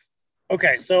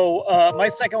 Okay, so my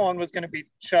second one was going to be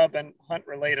Chubb and Hunt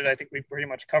related. I think we pretty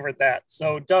much covered that.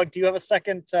 So, Doug, do you have a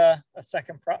second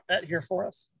prop bet here for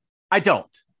us? I don't.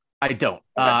 Okay.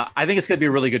 I think it's going to be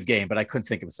a really good game, but I couldn't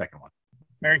think of a second one.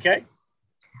 Mary Kay?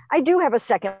 I do have a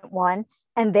second one,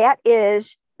 and that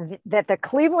is that the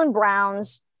Cleveland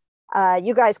Browns,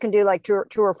 you guys can do like true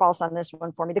or false on this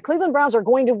one for me. The Cleveland Browns are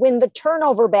going to win the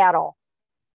turnover battle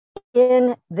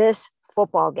in this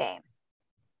football game.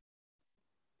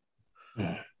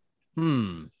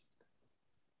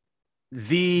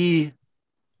 The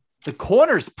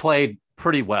corners played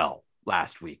pretty well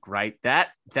last week, right? That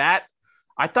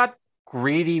I thought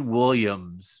Greedy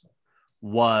Williams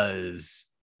was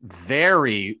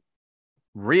very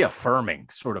reaffirming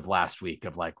sort of last week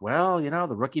of like, well,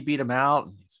 the rookie beat him out.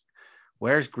 And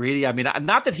where's Greedy? I mean,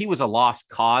 not that he was a lost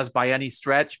cause by any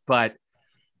stretch, but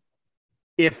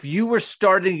if you were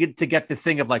starting to get the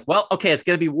thing of like, well, okay, it's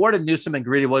going to be Ward and Newsome and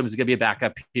Greedy Williams is going to be a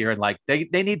backup here. And like, they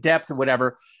need depth and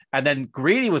whatever. And then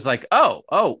Greedy was like,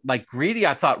 like Greedy,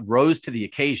 I thought rose to the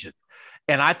occasion.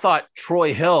 And I thought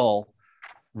Troy Hill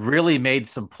really made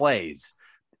some plays.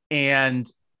 And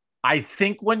I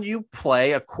think when you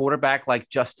play a quarterback like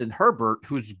Justin Herbert,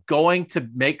 who's going to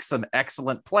make some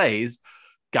excellent plays,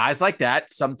 guys like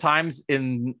that, sometimes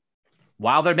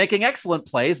while they're making excellent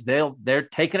plays, they're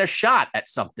taking a shot at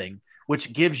something,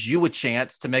 which gives you a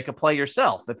chance to make a play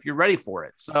yourself if you're ready for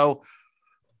it. So,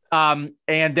 and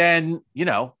then,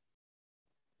 the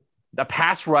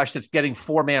pass rush that's getting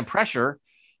 4-man pressure,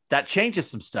 that changes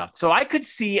some stuff. So I could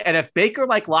see, and if Baker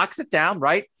like locks it down,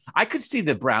 right, I could see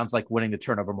the Browns like winning the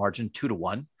turnover margin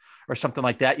 2-1 or something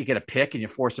like that. You get a pick and you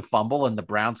force a fumble, and the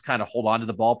Browns kind of hold on to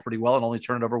the ball pretty well and only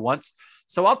turn it over once.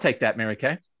 So I'll take that, Mary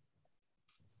Kay.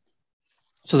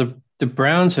 So the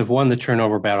Browns have won the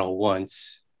turnover battle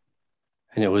once,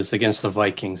 and it was against the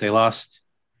Vikings. They lost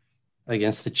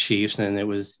against the Chiefs, and then it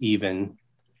was even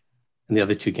in the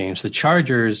other two games. The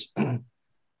Chargers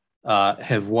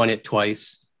have won it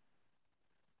twice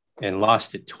and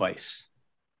lost it twice.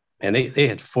 And they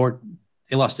had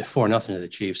they lost it 4-0 to the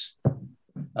Chiefs.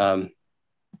 So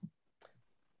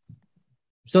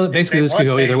basically this could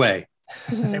go either way.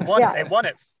 They won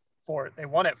it 4-0 to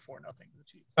the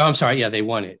Chiefs. Oh, I'm sorry. Yeah, they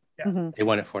won it. Yeah. Mm-hmm. They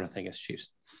won it 4-0 against Chiefs.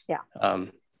 Yeah.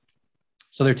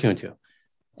 So they're 2-2.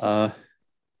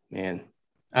 Man,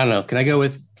 I don't know. Can I go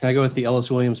with the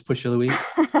Ellis Williams push of the week?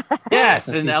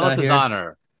 Yes, in Ellis's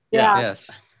honor. Yeah.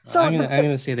 Yes. So I'm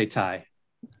gonna say they tie.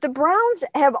 The Browns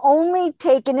have only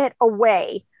taken it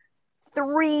away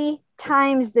 3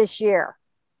 times this year.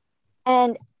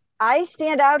 And I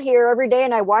stand out here every day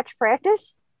and I watch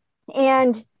practice,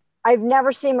 and I've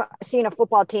never seen a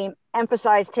football team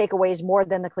emphasize takeaways more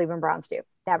than the Cleveland Browns do.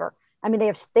 Never. I mean,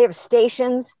 they have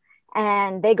stations,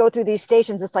 and they go through these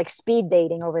stations. It's like speed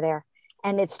dating over there.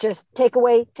 And it's just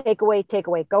takeaway, takeaway,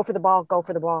 takeaway. Go for the ball, go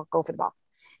for the ball, go for the ball.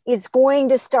 It's going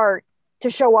to start to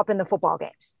show up in the football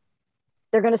games.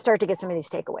 They're going to start to get some of these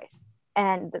takeaways,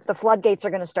 and the floodgates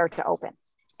are going to start to open.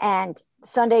 And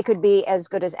Sunday could be as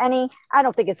good as any. I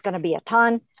don't think it's going to be a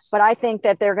ton, but I think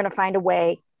that they're going to find a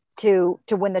way to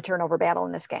win the turnover battle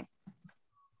in this game.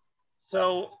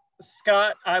 So,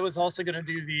 Scott, I was also going to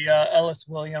do the Ellis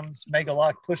Williams Mega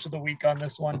Lock push of the week on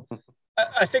this one.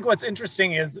 I think what's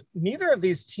interesting is neither of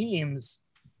these teams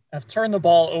have turned the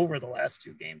ball over the last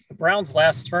 2 games. The Browns'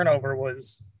 last turnover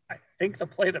was, I think, the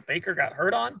play that Baker got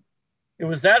hurt on. It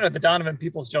was that or the Donovan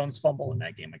Peoples-Jones fumble in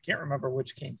that game. I can't remember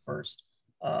which came first.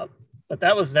 But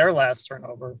that was their last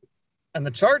turnover. And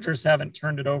the Chargers haven't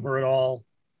turned it over at all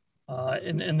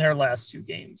in their last 2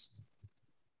 games.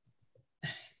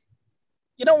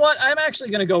 You know what? I'm actually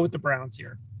going to go with the Browns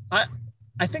here.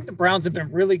 I think the Browns have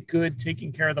been really good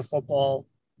taking care of the football.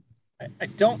 I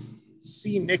don't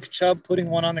see Nick Chubb putting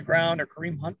one on the ground or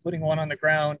Kareem Hunt putting one on the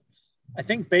ground. I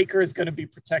think Baker is going to be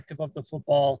protective of the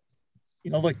football.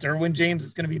 Look, Derwin James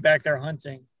is going to be back there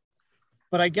hunting.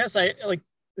 But I guess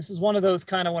this is one of those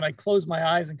kind of, when I close my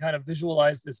eyes and kind of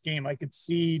visualize this game, I could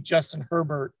see Justin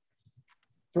Herbert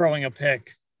throwing a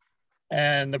pick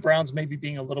and the Browns maybe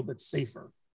being a little bit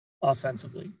safer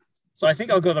offensively. So I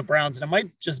think I'll go the Browns, and it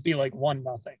might just be like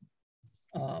 1-0.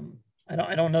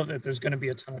 I don't know that there's going to be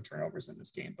a ton of turnovers in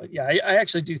this game, but yeah, I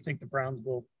actually do think the Browns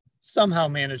will somehow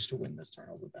manage to win this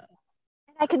turnover battle.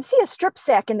 I can see a strip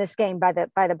sack in this game by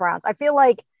the Browns. I feel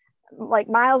like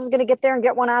Miles is going to get there and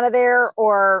get one out of there,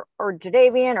 or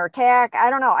Jadeveon or Tack. I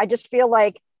don't know. I just feel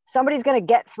like somebody's going to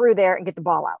get through there and get the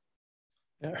ball out.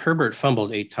 Yeah, Herbert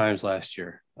fumbled 8 times last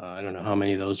year. I don't know how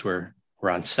many of those were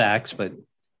on sacks, but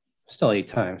still 8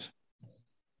 times.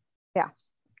 Yeah.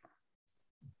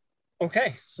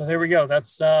 Okay, so there we go.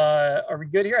 That's are we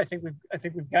good here? I think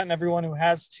we've gotten everyone who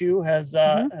has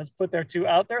put their 2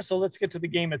 out there. So let's get to the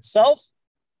game itself.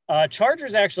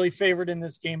 Chargers actually favored in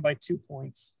this game by 2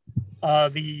 points.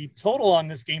 The total on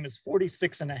this game is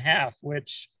 46.5,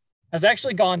 which has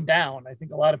actually gone down. I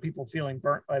think a lot of people feeling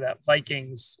burnt by that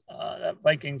Vikings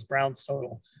Browns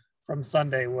total from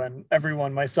Sunday, when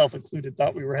everyone, myself included,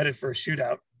 thought we were headed for a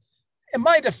shootout. In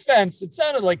my defense, it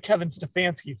sounded like Kevin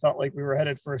Stefanski felt like we were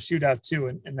headed for a shootout too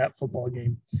in that football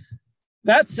game.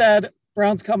 That said,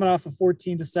 Browns coming off a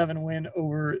 14-7 win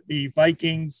over the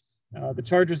Vikings. The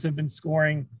Chargers have been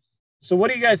scoring. So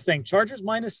what do you guys think? Chargers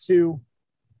 -2.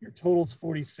 Your total's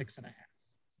 46.5.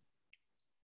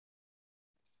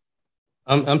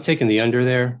 I'm taking the under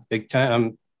there big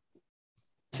time.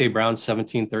 Say Browns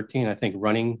 17-13. I think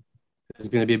running is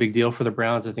going to be a big deal for the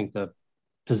Browns. I think the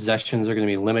possessions are going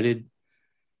to be limited.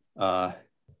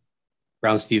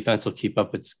 Browns defense will keep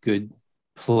up its good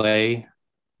play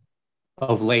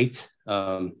of late,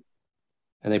 and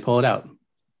they pull it out.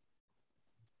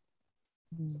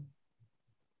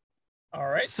 All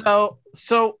right. So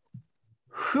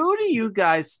who do you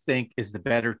guys think is the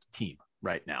better team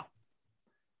right now?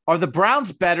 Are the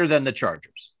Browns better than the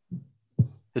Chargers?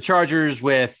 The Chargers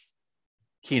with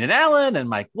Keenan Allen and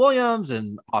Mike Williams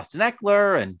and Austin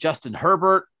Eckler and Justin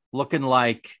Herbert looking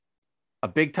like a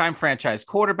big-time franchise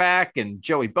quarterback, and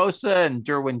Joey Bosa and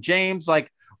Derwin James.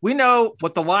 Like, we know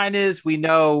what the line is. We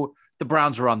know the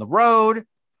Browns are on the road.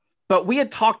 But we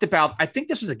had talked about, I think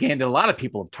this was a game that a lot of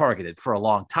people have targeted for a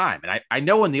long time. And I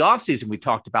know in the offseason we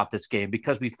talked about this game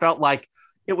because we felt like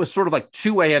it was sort of like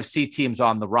 2 AFC teams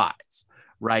on the rise,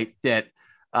 right? That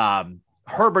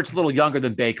Herbert's a little younger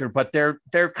than Baker, but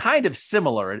they're kind of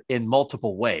similar in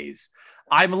multiple ways.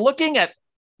 I'm looking at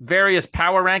various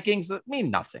power rankings that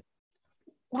mean nothing.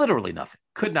 Literally nothing.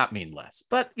 Could not mean less.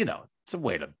 But, it's a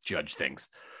way to judge things.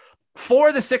 4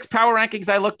 of the 6 power rankings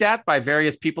I looked at by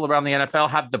various people around the NFL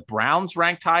have the Browns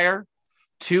ranked higher.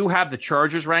 2 have the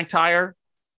Chargers ranked higher.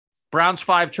 Browns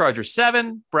 5, Chargers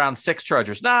 7. Browns 6,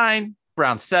 Chargers 9.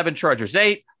 Browns 7, Chargers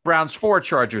 8. Browns 4,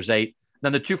 Chargers 8.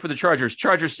 Then the 2 for the Chargers,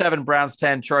 Chargers 7, Browns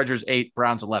 10, Chargers 8,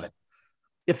 Browns 11.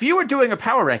 If you were doing a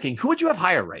power ranking, who would you have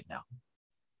higher right now?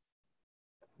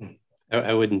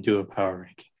 I wouldn't do a power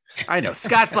ranking. I know.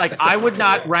 Scott's like, I would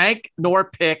not rank nor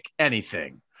pick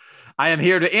anything. I am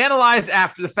here to analyze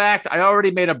after the fact. I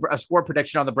already made a score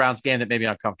prediction on the Browns game that made me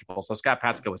uncomfortable. So Scott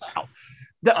Patsko is out.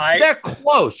 They're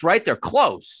close, right? They're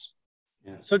close.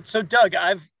 Yeah. So Doug,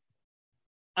 I'm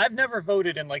I've never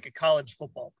voted in like a college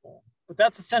football poll, but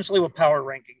that's essentially what power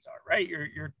rankings are, right?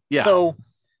 So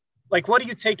like, what do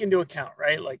you take into account,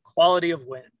 right? Like quality of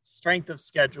wins, strength of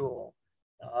schedule,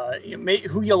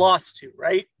 who you lost to,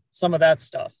 right? Some of that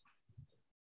stuff.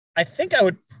 I think I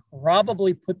would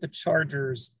probably put the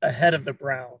Chargers ahead of the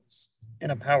Browns in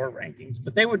a power rankings,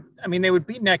 but they would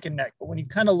be neck and neck. But when you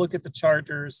kind of look at the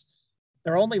Chargers,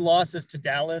 their only losses to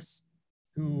Dallas,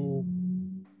 who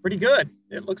pretty good.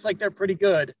 It looks like they're pretty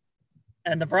good.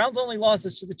 And the Browns only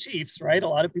losses to the Chiefs, right? A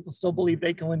lot of people still believe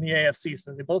they can win the AFC.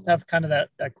 So they both have kind of that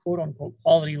quote unquote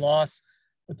quality loss.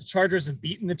 But the Chargers have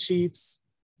beaten the Chiefs.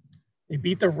 They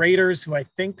beat the Raiders, who I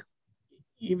think,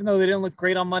 even though they didn't look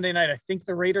great on Monday night, I think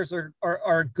the Raiders are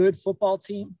a good football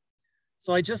team.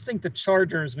 So I just think the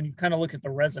Chargers, when you kind of look at the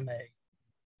resume,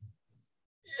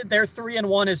 their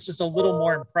 3-1 is just a little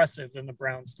more impressive than the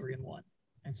Browns 3-1.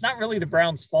 And it's not really the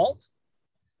Browns' fault,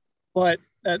 but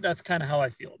that's kind of how I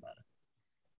feel about it.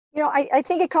 You know, I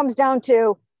think it comes down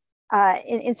to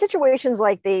in situations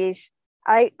like these,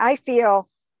 I feel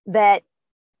that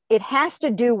it has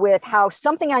to do with how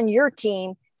something on your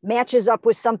team matches up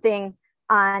with something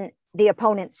on the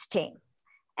opponent's team.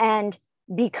 And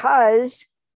because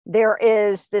there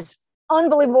is this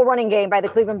unbelievable running game by the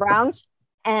Cleveland Browns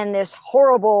and this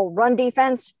horrible run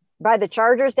defense by the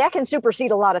Chargers, that can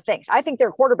supersede a lot of things. I think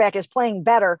their quarterback is playing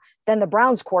better than the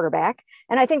Browns quarterback.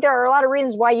 And I think there are a lot of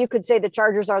reasons why you could say the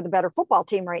Chargers are the better football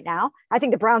team right now. I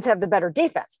think the Browns have the better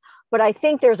defense, but I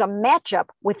think there's a matchup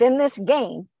within this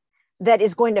game that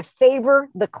is going to favor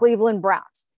the Cleveland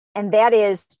Browns. And that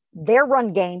is their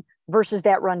run game versus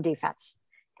that run defense.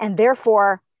 And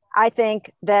therefore I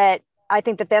think that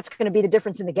that's going to be the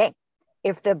difference in the game.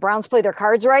 If the Browns play their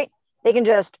cards right, they can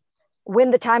just win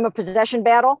the time of possession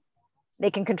battle. They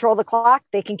can control the clock.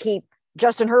 They can keep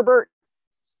Justin Herbert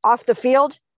off the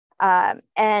field,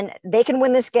 and they can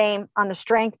win this game on the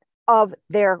strength of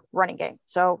their running game.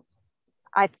 So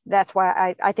that's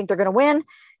why I think they're going to win.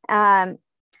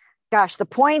 Gosh, the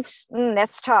points,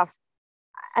 that's tough.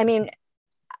 I mean,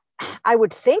 I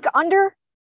would think under,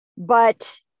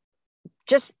 but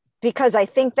just because I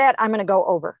think that, I'm going to go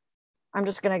over. I'm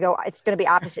just going to go. It's going to be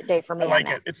opposite day for me. I like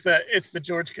it. It's the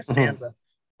George Costanza.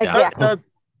 Exactly.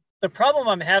 The problem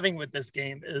I'm having with this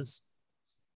game is,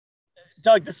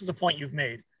 Doug, this is a point you've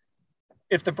made.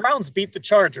 If the Browns beat the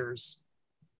Chargers,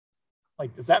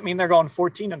 like, does that mean they're going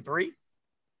 14-3?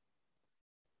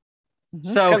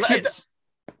 So go ahead.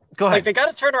 Like, they got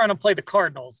to turn around and play the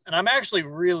Cardinals. And I'm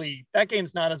actually that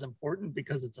game's not as important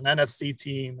because it's an NFC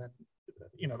team. And,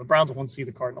 the Browns won't see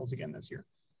the Cardinals again this year.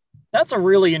 That's a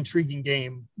really intriguing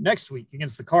game next week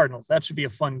against the Cardinals. That should be a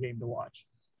fun game to watch.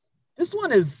 This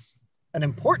one is an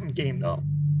important game, though,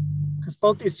 because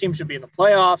both these teams should be in the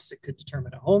playoffs. It could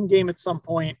determine a home game at some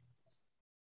point.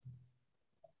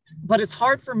 But it's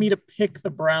hard for me to pick the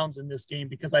Browns in this game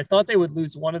because I thought they would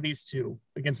lose one of these two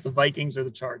against the Vikings or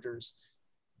the Chargers.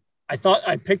 I thought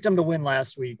I picked them to win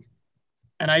last week.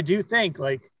 And I do think,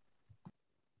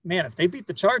 man, if they beat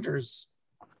the Chargers,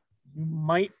 you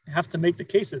might have to make the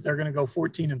case that they're going to go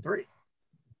 14-3.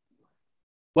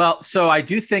 Well, so I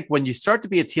do think when you start to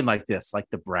be a team like this, like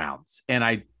the Browns,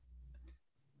 and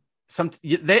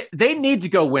they need to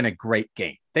go win a great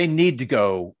game. They need to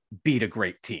go beat a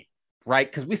great team, right?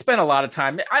 Because we spent a lot of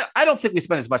time. I don't think we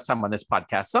spent as much time on this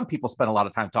podcast. Some people spend a lot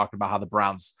of time talking about how the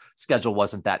Browns' schedule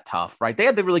wasn't that tough, right? They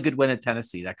had the really good win at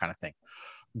Tennessee, that kind of thing.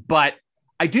 But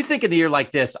I do think in a year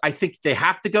like this, I think they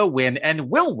have to go win and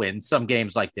will win some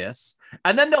games like this.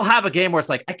 And then they'll have a game where it's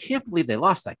like, I can't believe they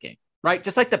lost that game, right?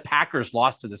 Just like the Packers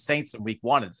lost to the Saints in week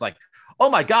 1. It's like, oh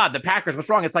my God, the Packers, what's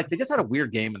wrong? It's like, they just had a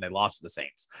weird game and they lost to the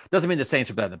Saints. Doesn't mean the Saints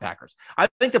are better than the Packers. I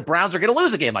think the Browns are going to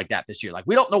lose a game like that this year. Like,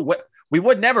 we don't know what we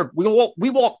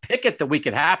won't pick it the week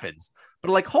it happens,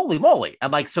 but like, holy moly.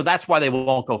 And like, so that's why they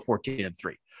won't go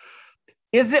 14-3.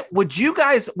 Would you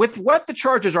guys, with what the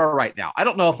Chargers are right now, I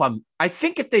don't know if I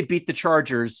think if they beat the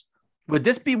Chargers, would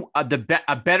this be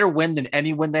a better win than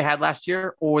any win they had last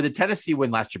year, or would the Tennessee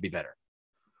win last year be better?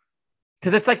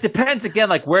 Because it's like, depends again,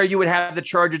 like where you would have the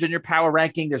Chargers in your power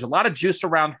ranking. There's a lot of juice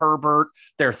around Herbert.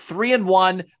 They're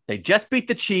 3-1. They just beat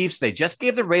the Chiefs. They just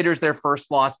gave the Raiders their first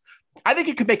loss. I think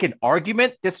you could make an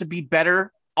argument this would be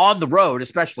better on the road,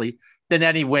 especially, than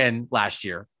any win last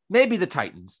year. Maybe the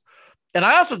Titans. And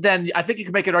I think you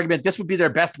can make an argument this would be their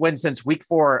best win since week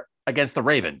 4 against the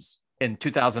Ravens in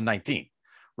 2019,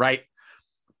 right?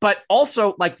 But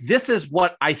also, like, this is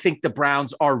what I think the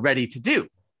Browns are ready to do.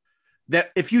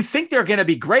 That if you think they're going to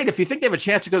be great, if you think they have a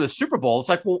chance to go to the Super Bowl, it's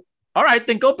like, well, all right,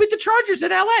 then go beat the Chargers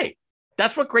in LA.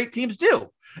 That's what great teams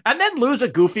do. And then lose a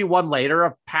goofy one later,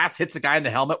 a pass hits a guy in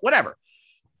the helmet, whatever.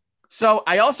 So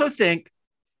I also think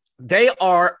they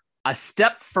are a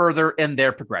step further in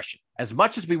their progression. As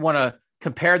much as we want to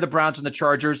compare the Browns and the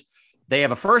Chargers, they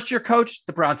have a first-year coach.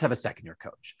 The Browns have a second-year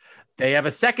coach. They have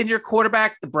a second-year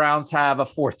quarterback. The Browns have a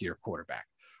fourth-year quarterback,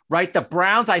 right? The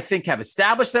Browns, I think, have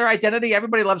established their identity.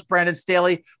 Everybody loves Brandon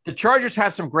Staley. The Chargers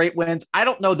have some great wins. I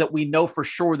don't know that we know for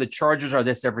sure the Chargers are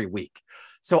this every week.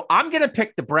 So I'm going to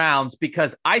pick the Browns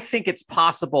because I think it's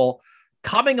possible,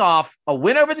 coming off a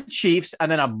win over the Chiefs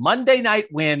and then a Monday night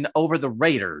win over the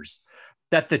Raiders,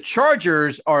 that the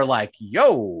Chargers are like,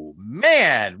 yo,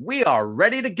 man, we are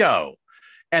ready to go.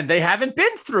 And they haven't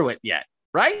been through it yet,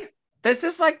 right? This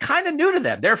is like kind of new to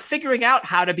them. They're figuring out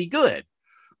how to be good.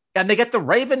 And they get the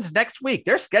Ravens next week.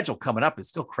 Their schedule coming up is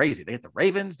still crazy. They have the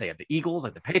Ravens, they have the Eagles,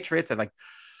 and the Patriots,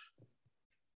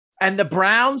 and the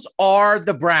Browns are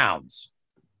the Browns.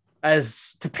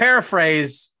 As to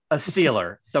paraphrase a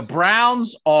Steeler, the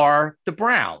Browns are the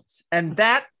Browns. And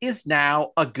that is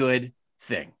now a good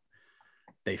thing.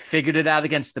 They figured it out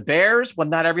against the Bears when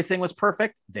not everything was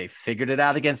perfect. They figured it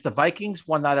out against the Vikings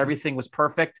when not everything was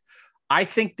perfect. I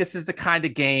think this is the kind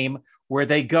of game where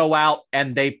they go out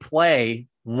and they play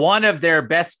one of their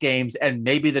best games, and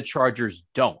maybe the Chargers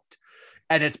don't.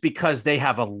 And it's because they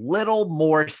have a little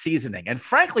more seasoning. And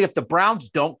frankly, if the Browns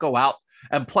don't go out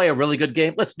and play a really good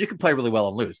game, listen, you can play really well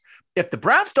and lose. If the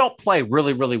Browns don't play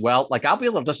really, really well, I'll be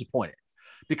a little disappointed,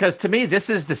 because to me, this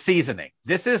is the seasoning.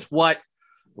 This is what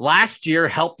last year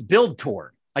helped build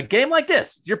toward. A game like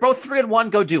this, you're both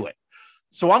 3-1, go do it.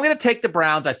 So I'm going to take the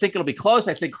Browns. I think it'll be close.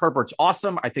 I think Herbert's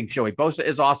awesome. I think Joey Bosa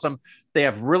is awesome. They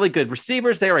have really good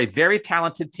receivers. They are a very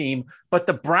talented team, but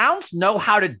the Browns know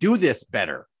how to do this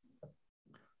better.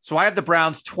 So I have the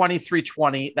Browns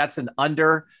 23-20. That's an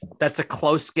under. That's a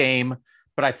close game,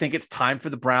 but I think it's time for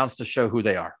the Browns to show who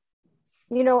they are.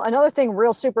 Another thing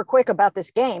real super quick about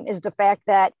this game is the fact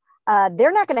that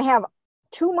they're not going to have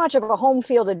too much of a home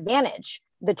field advantage.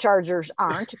 The Chargers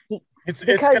aren't. It's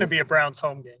going to be a Browns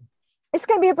home game. It's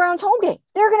going to be a Browns home game.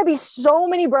 There are going to be so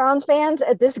many Browns fans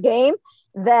at this game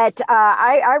that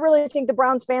I really think the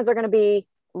Browns fans are going to be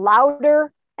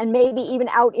louder and maybe even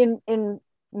out in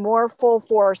more full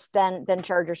force than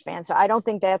Chargers fans. So I don't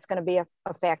think that's going to be a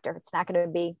factor. It's not going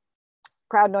to be,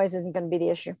 crowd noise isn't going to be the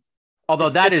issue.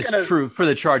 Although that is true for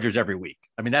the Chargers every week.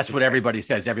 I mean, that's what everybody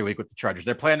says every week with the Chargers.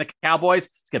 They're playing the Cowboys,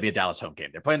 it's going to be a Dallas home game.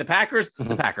 They're playing the Packers,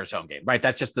 it's a Packers home game, right?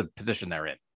 That's just the position they're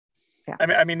in. Yeah.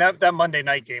 I mean that Monday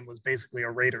night game was basically a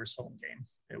Raiders home game.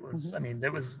 It was,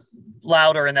 it was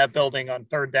louder in that building on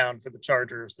third down for the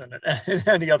Chargers than at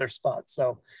any other spot.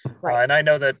 So, right. And I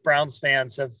know that Browns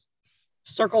fans have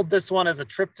circled this one as a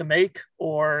trip to make,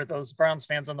 or those Browns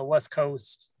fans on the West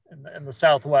Coast and the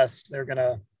Southwest, they're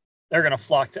gonna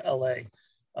flock to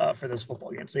LA for this football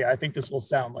game. So yeah, I think this will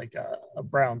sound like a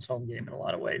Browns home game in a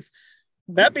lot of ways.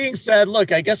 That being said,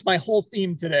 look, I guess my whole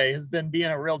theme today has been being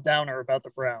a real downer about the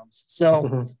Browns.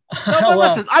 So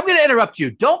listen, I'm going to interrupt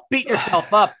you. Don't beat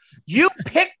yourself up. You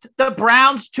picked the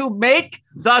Browns to make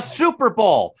the Super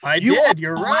Bowl. I did.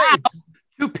 You're right.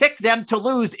 To pick them to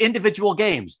lose individual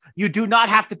games. You do not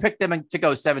have to pick them to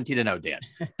go 17-0, Dan.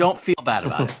 Don't feel bad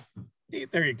about it.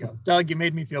 There you go. Doug, you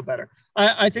made me feel better.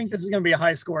 I think this is going to be a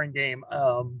high-scoring game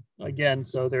again.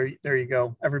 So there you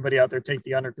go. Everybody out there, take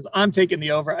the under, because I'm taking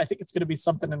the over. I think it's going to be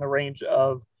something in the range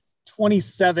of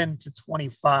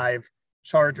 27-25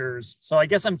 Chargers. So I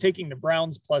guess I'm taking the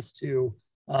Browns +2.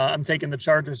 I'm taking the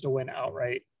Chargers to win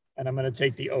outright, and I'm going to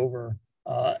take the over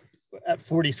at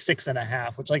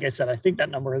 46.5, which, like I said, I think that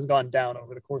number has gone down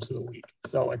over the course of the week.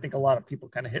 So I think a lot of people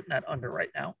kind of hitting that under right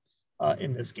now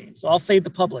in this game. So I'll fade the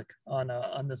public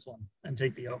on this one and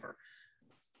take the over.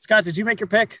 Scott, did you make your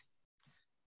pick?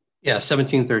 Yeah,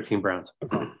 17-13 Browns.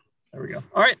 Okay. There we go.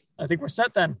 All right. I think we're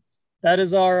set then. That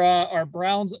is our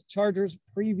Browns Chargers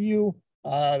preview.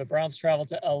 The Browns travel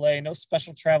to LA. No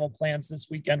special travel plans this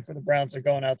weekend for the Browns. They're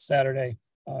going out Saturday,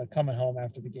 coming home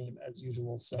after the game as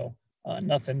usual. So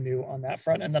nothing new on that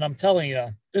front. And then I'm telling you,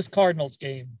 this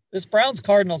Browns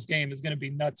Cardinals game is going to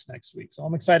be nuts next week. So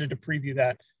I'm excited to preview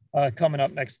that coming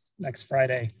up next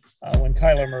Friday when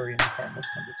Kyler Murray and the Cardinals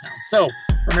come to town. So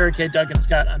for Mary Kay, Doug, and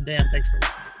Scott, I'm Dan. Thanks for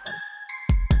listening.